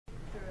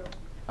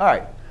All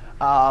right.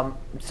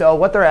 So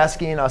what they're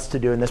asking us to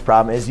do in this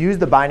problem is use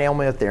the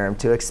binomial theorem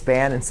to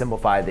expand and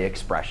simplify the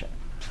expression.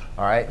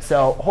 All right.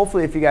 So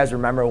hopefully, if you guys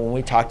remember when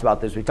we talked about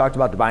this, we talked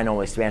about the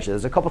binomial expansion.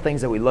 There's a couple things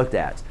that we looked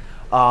at.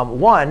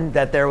 One,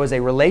 that there was a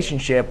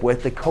relationship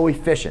with the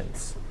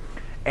coefficients.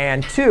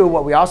 And two,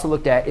 what we also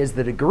looked at is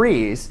the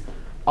degrees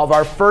of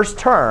our first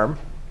term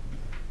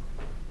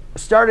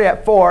started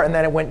at 4, and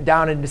then it went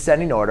down in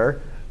descending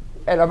order.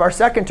 And of our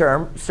second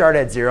term started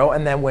at 0,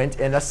 and then went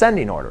in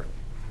ascending order.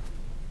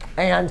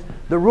 And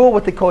the rule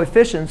with the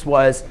coefficients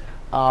was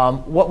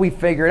what we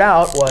figured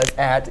out was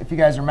if you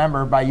guys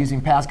remember, by using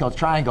Pascal's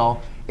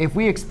triangle, if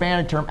we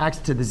expanded term x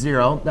to the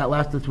 0, that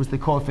left us with the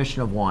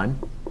coefficient of 1.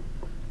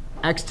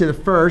 X to the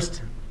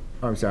first,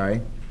 I'm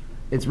sorry,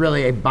 it's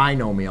really a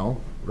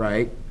binomial,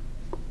 right?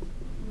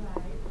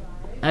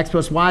 X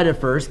plus y to the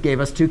first gave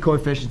us two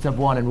coefficients of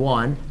 1 and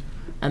 1.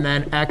 And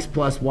then x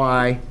plus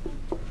y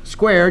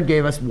squared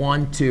gave us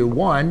 1, 2,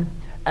 1.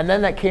 And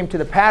then that came to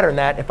the pattern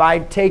that if I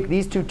take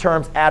these two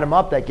terms, add them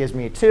up, that gives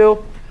me a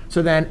 2.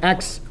 So then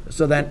x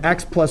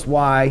plus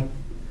y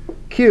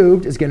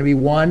cubed is going to be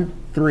 1,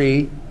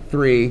 3,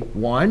 3,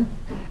 1.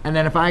 And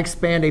then if I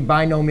expand a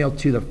binomial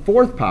to the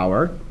fourth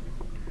power,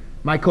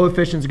 my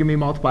coefficients are going to be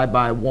multiplied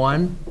by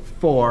 1,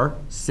 4,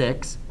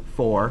 6,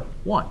 4,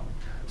 1.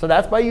 So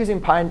that's by using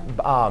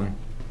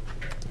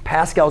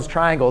Pascal's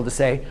triangle to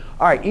say,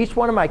 all right, each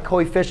one of my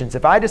coefficients,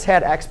 if I just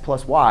had x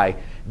plus y,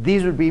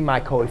 these would be my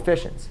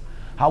coefficients.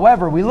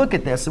 However, we look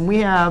at this, and we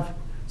have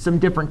some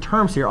different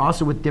terms here,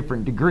 also with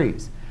different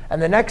degrees.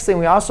 And the next thing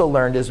we also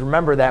learned is,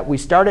 remember that we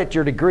start at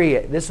your degree.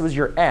 This was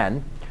your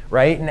n,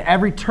 right? And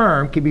every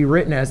term can be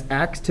written as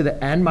x to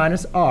the n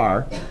minus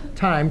r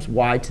times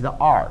y to the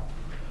r,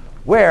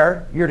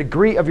 where your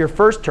degree of your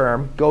first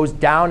term goes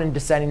down in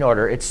descending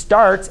order. It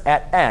starts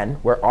at n,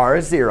 where r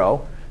is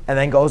 0, and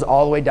then goes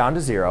all the way down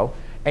to 0.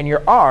 And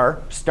your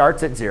r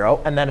starts at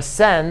 0 and then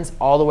ascends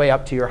all the way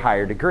up to your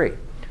higher degree.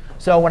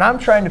 So when I'm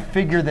trying to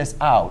figure this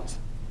out,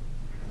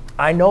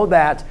 I know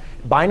that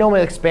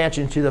binomial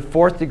expansion to the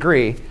fourth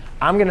degree,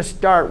 I'm going to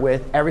start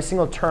with every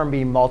single term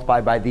being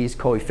multiplied by these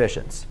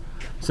coefficients.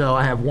 So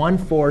I have 1,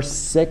 4,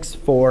 6,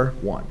 4,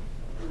 1.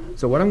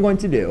 So what I'm going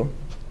to do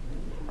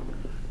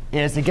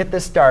is, to get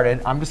this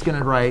started, I'm just going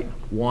to write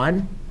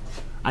 1.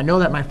 I know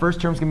that my first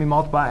term is going to be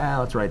multiplied.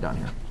 Let's write it down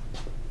here.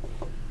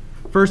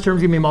 First term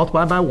is going to be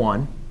multiplied by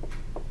 1,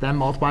 then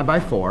multiplied by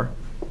 4,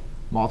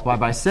 multiplied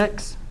by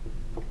 6,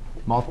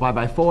 multiplied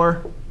by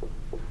 4,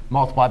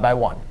 multiplied by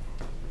 1. All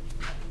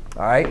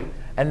right?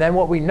 And then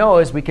what we know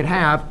is we could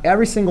have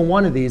every single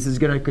one of these is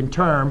going to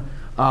conterm.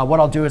 What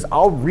I'll do is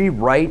I'll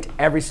rewrite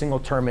every single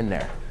term in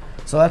there.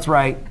 So let's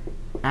write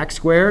x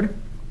squared,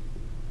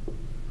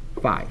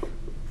 5.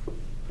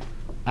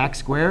 X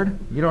squared.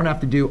 You don't have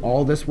to do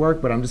all this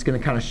work, but I'm just going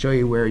to kind of show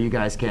you where you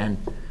guys can,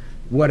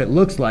 what it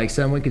looks like,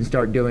 so then we can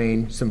start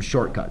doing some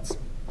shortcuts.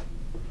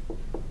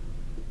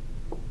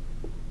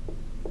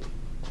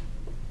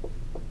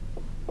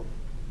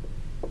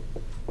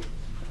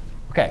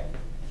 OK.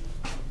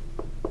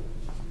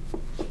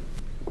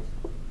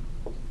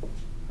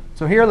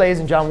 So here, ladies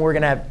and gentlemen, we're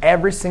going to have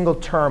every single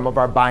term of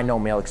our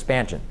binomial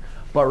expansion.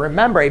 But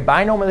remember, a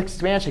binomial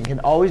expansion can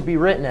always be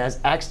written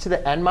as x to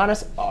the n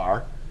minus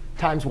r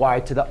times y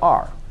to the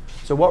r.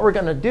 So what we're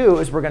going to do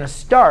is we're going to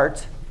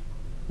start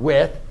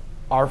with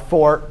our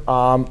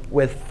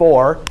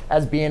 4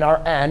 as being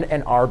our n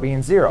and r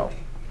being 0.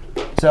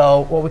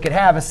 So what we could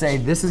have is say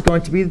this is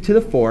going to be to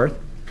the fourth.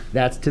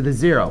 That's to the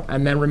 0.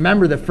 And then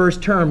remember, the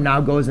first term now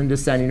goes in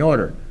descending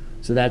order.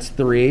 So that's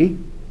 3,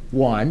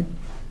 1,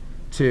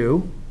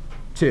 2,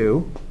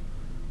 2,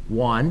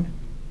 1,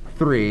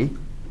 3,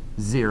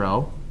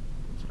 0.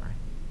 Sorry.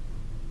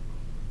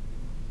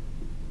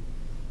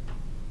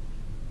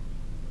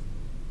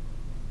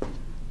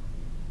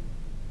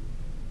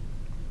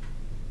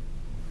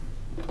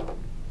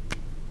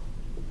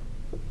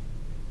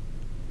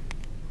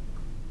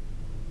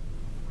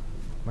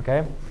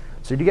 OK?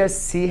 So do you guys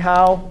see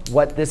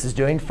what this is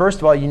doing? First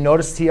of all, you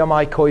notice here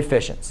my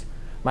coefficients.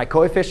 My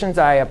coefficients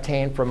I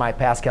obtained from my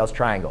Pascal's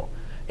triangle.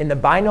 In the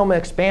binomial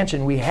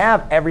expansion, we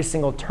have every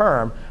single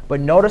term, but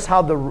notice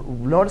how the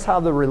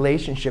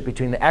relationship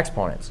between the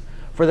exponents.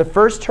 For the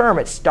first term,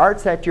 it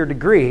starts at your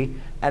degree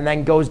and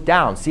then goes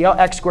down. See how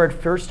x squared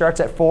first starts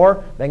at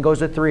 4, then goes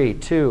to 3,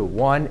 2,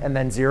 1, and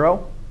then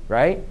 0,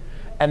 right?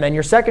 And then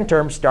your second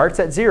term starts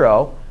at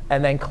 0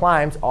 and then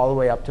climbs all the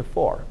way up to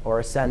 4, or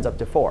ascends up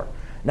to 4.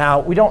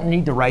 Now, we don't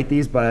need to write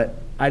these, but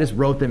I just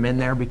wrote them in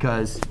there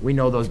because we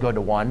know those go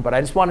to 1. But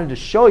I just wanted to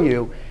show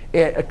you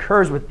it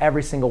occurs with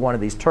every single one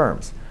of these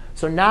terms.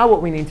 So now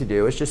what we need to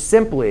do is just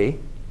simply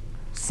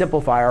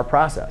simplify our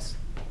process.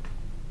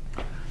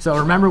 So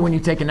remember, when you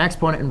take an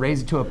exponent and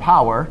raise it to a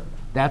power,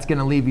 that's going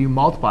to leave you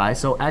multiply.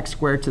 So x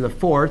squared to the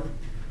fourth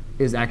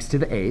is x to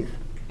the 8th.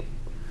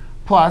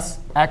 Plus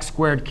x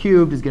squared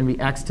cubed is going to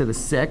be x to the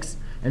 6th.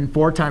 And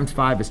 4 times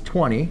 5 is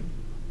 20.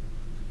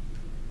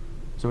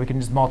 So we can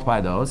just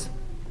multiply those.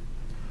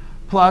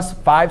 Plus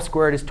 5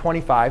 squared is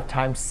 25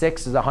 times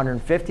 6 is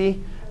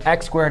 150.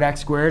 x squared,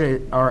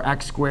 or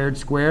x squared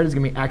squared is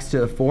going to be x to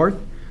the fourth.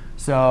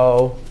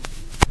 So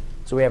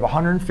we have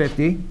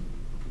 150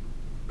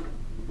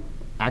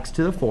 x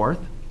to the fourth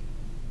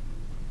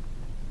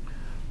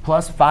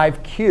plus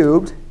 5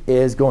 cubed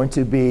is going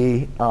to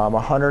be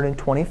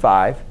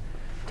 125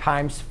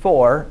 times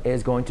 4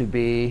 is going to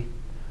be,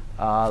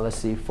 let's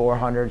see,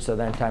 400. So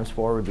then times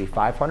 4 would be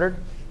 500.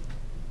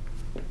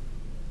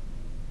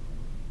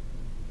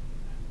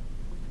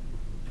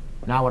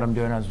 Now what I'm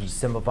doing is just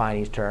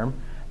simplifying each term.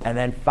 And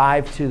then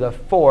 5 to the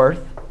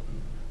fourth,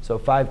 so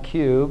 5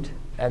 cubed,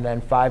 and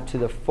then 5 to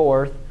the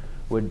fourth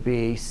would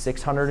be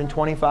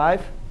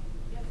 625.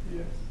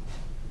 Yes.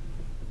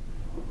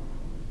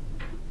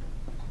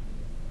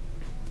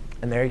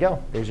 And there you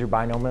go. There's your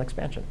binomial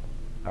expansion.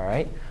 All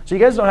right? So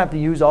you guys don't have to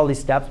use all these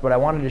steps, but I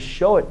wanted to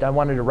show it. I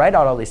wanted to write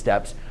out all these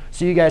steps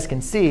so you guys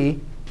can see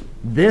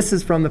this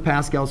is from the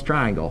Pascal's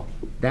triangle.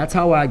 That's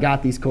how I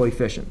got these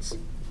coefficients.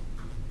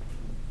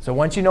 So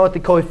once you know what the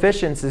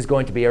coefficients is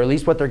going to be, or at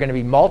least what they're going to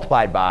be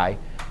multiplied by,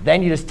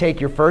 then you just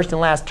take your first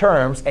and last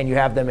terms and you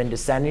have them in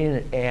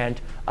descending and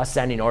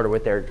ascending order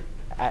with their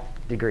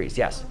degrees.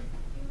 Yes? You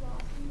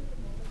lost me with the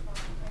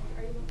multiplying.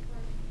 Are you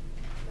multiplying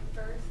the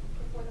first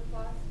before the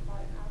plus, but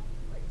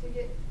after, like to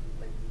get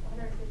like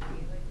 150? Like,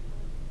 you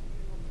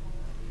multiply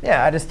that?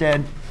 Yeah, I just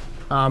did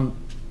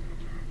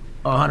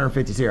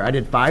 150 here. I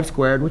did 5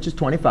 squared, which is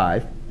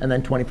 25, and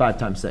then 25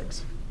 times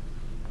 6.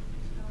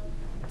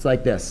 It's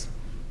like this.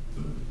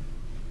 What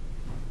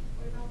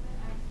about the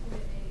x to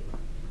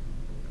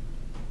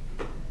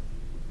the 8?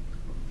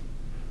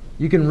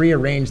 You can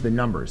rearrange the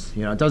numbers.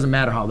 You know, it doesn't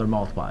matter how they're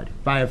multiplied.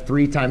 If I have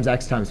 3 times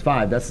x times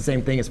 5, that's the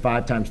same thing as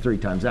 5 times 3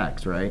 times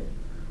x, right?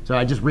 So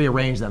I just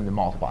rearrange them to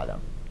multiply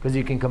them, because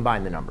you can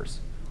combine the numbers.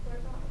 What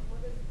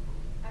is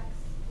x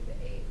to the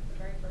 8, the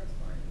very first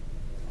one?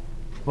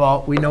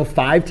 Well, we know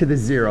 5 to the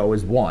 0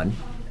 is 1.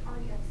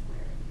 Already x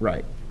squared.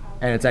 Right.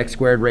 And it's x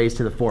squared raised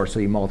to the 4, so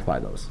you multiply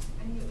those.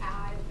 And you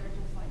add, they're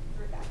just like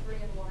 3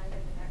 and 1, and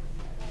then x.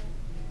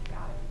 You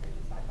add them, they're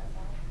just side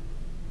by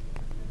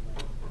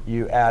side.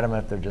 You add them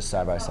if they're just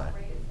side by It's not side.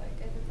 raised, like,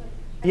 if it's like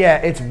Yeah,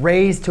 it's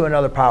raised to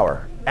another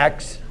power.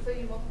 X. so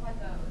you multiply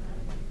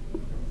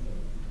those.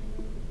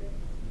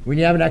 When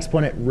you have an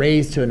exponent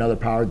raised to another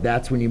power,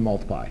 that's when you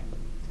multiply.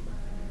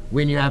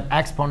 When you have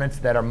exponents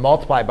that are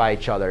multiplied by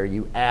each other,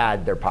 you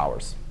add their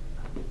powers.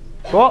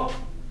 Cool?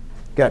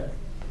 Good.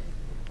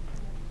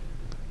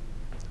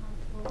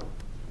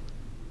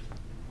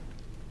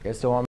 Okay, so